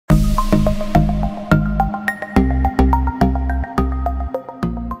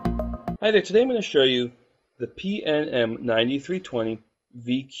Hi there, today I'm going to show you the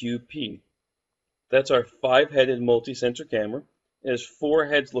PNM-9320VQP. That's our 5-headed multi-sensor camera. It has 4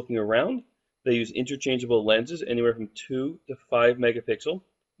 heads looking around. They use interchangeable lenses anywhere from 2 to 5 megapixel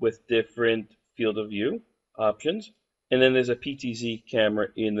with different field of view options. And then there's a PTZ camera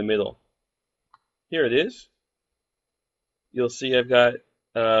in the middle. Here it is. You'll see I've got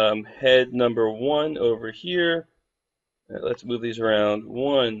head number 1 over here. Let's move these around.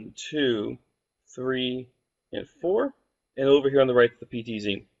 1, 2, 3, and 4. And over here on the right, the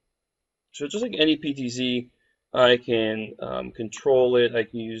PTZ. So just like any PTZ, I can control it. I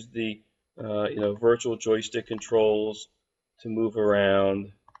can use the virtual joystick controls to move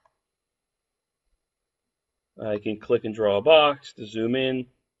around. I can click and draw a box to zoom in.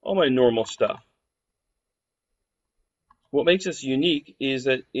 All my normal stuff. What makes this unique is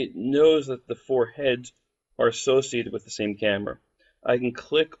that it knows that the 4 heads are associated with the same camera. I can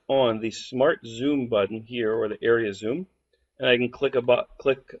click on the SmartZoom button here, or the area zoom, and I can click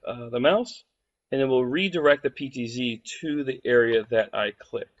the mouse, and it will redirect the PTZ to the area that I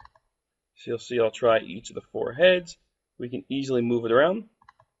click. So you'll see I'll try each of the 4 heads. We can easily move it around.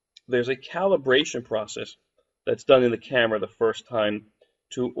 There's a calibration process that's done in the camera the first time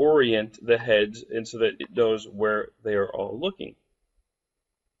to orient the heads and so that it knows where they are all looking.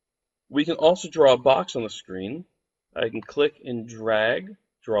 We can also draw a box on the screen. I can click and drag,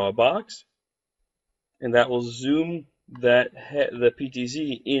 draw a box, and that will zoom the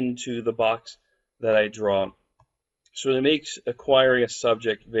PTZ into the box that I draw. So it makes acquiring a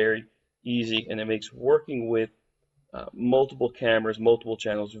subject very easy, and it makes working with multiple cameras, multiple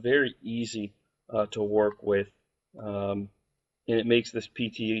channels very easy to work with. And it makes this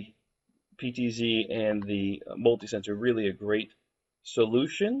PTZ and the multi-sensor really a great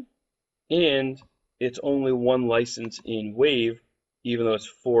solution. And it's only 1 license in WAVE, even though it's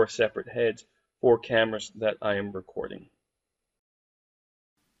 4 separate heads, 4 cameras that I am recording.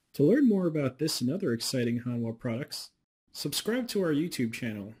 To learn more about this and other exciting Hanwha products, subscribe to our YouTube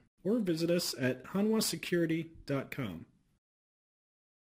channel or visit us at hanwhasecurity.com.